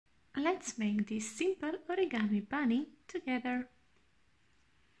Let's make this simple origami bunny together.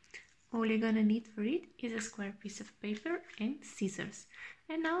 All you're gonna need for it is a square piece of paper and scissors.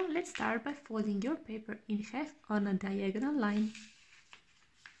 And now let's start by folding your paper in half on a diagonal line.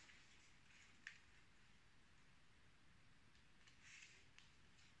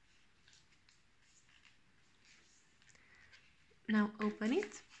 Now open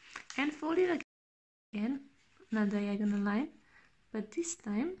it and fold it again on a diagonal line, but this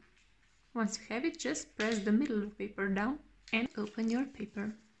time, once you have it, just press the middle of the paper down and open your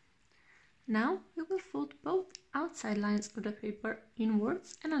paper. Now we will fold both outside lines of the paper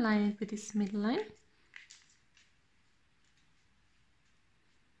inwards and align it with this middle line.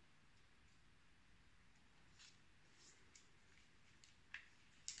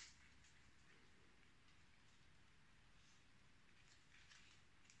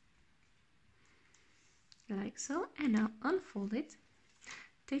 Like so, and now unfold it.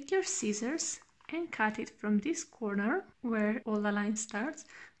 Take your scissors and cut it from this corner where all the line starts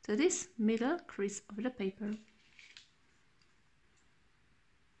to this middle crease of the paper.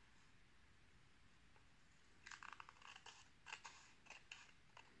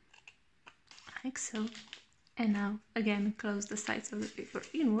 Like so. And now again close the sides of the paper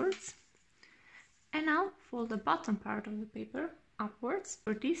inwards. And now fold the bottom part of the paper upwards.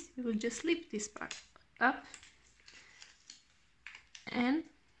 For this you will just lift this part up and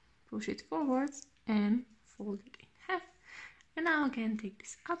push it forwards and fold it in half. And now again take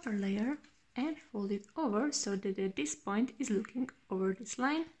this upper layer and fold it over so that this point is looking over this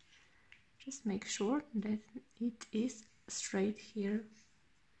line. Just make sure that it is straight here.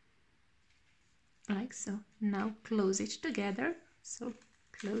 Like so. Now close it together. So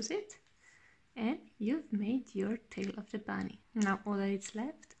close it and you've made your tail of the bunny. Now all that is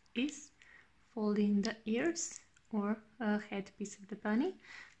left is folding the ears or a head piece of the bunny.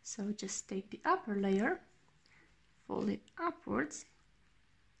 So just take the upper layer, fold it upwards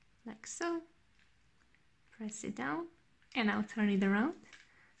like so, press it down and now turn it around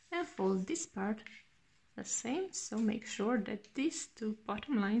and fold this part the same, so make sure that these two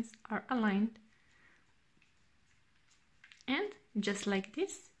bottom lines are aligned. And just like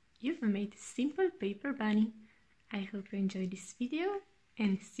this, you've made a simple paper bunny. I hope you enjoyed this video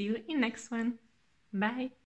and see you in next one. Bye!